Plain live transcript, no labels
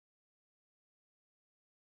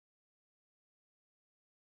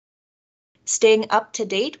Staying up to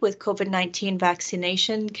date with COVID-19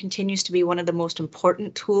 vaccination continues to be one of the most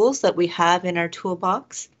important tools that we have in our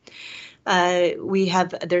toolbox.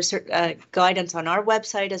 There's guidance on our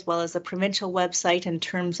website as well as the provincial website in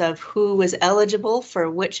terms of who is eligible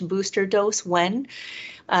for which booster dose when.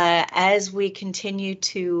 As we continue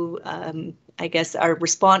to I guess our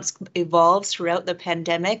response evolves throughout the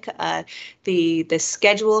pandemic. The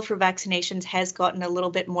schedule for vaccinations has gotten a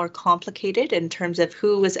little bit more complicated in terms of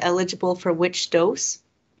who is eligible for which dose.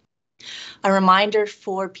 A reminder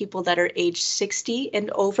for people that are age 60 and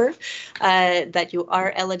over that you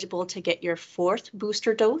are eligible to get your fourth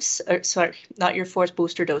booster dose, or sorry, not your fourth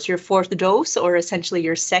booster dose, your fourth dose, or essentially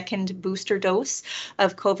your second booster dose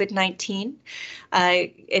of COVID-19.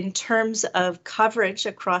 In terms of coverage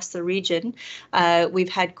across the region, we've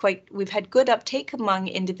had good uptake among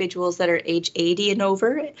individuals that are age 80 and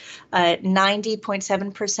over.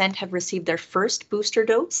 90.7% have received their first booster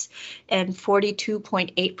dose, and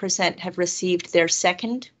 42.8% have received their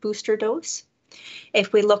second booster dose.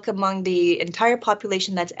 If we look among the entire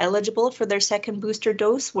population that's eligible for their second booster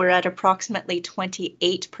dose, we're at approximately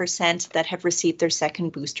 28% that have received their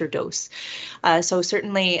second booster dose. So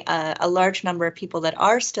certainly a large number of people that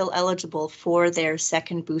are still eligible for their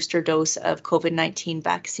second booster dose of COVID-19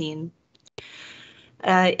 vaccine.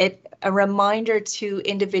 A reminder to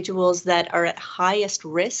individuals that are at highest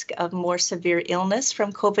risk of more severe illness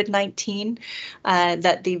from COVID-19,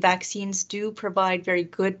 that the vaccines do provide very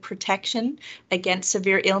good protection against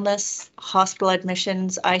severe illness, hospital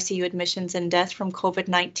admissions, ICU admissions, and death from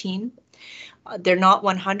COVID-19. They're not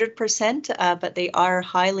 100%, but they are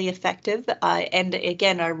highly effective and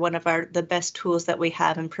again are one of the best tools that we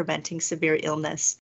have in preventing severe illness.